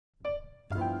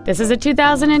This is a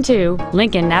 2002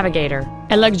 Lincoln Navigator,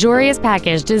 a luxurious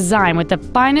package designed with the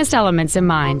finest elements in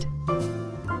mind.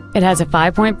 It has a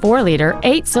 5.4-liter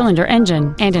 8-cylinder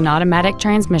engine and an automatic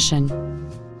transmission.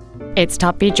 Its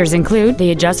top features include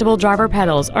the adjustable driver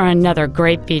pedals are another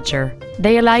great feature.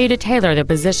 They allow you to tailor the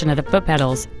position of the foot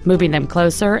pedals, moving them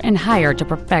closer and higher to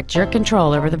perfect your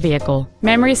control over the vehicle.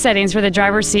 Memory settings for the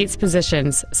driver's seat's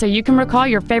positions, so you can recall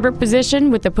your favorite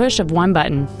position with the push of one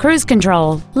button. Cruise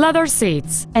control, leather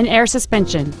seats, an air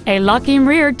suspension, a locking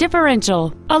rear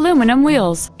differential, aluminum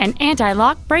wheels, an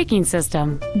anti-lock braking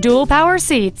system, dual power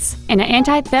seats, and an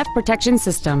anti-theft protection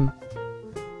system.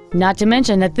 Not to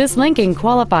mention that this Lincoln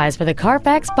qualifies for the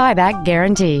Carfax buyback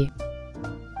guarantee.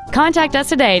 Contact us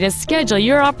today to schedule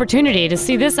your opportunity to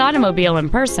see this automobile in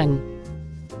person.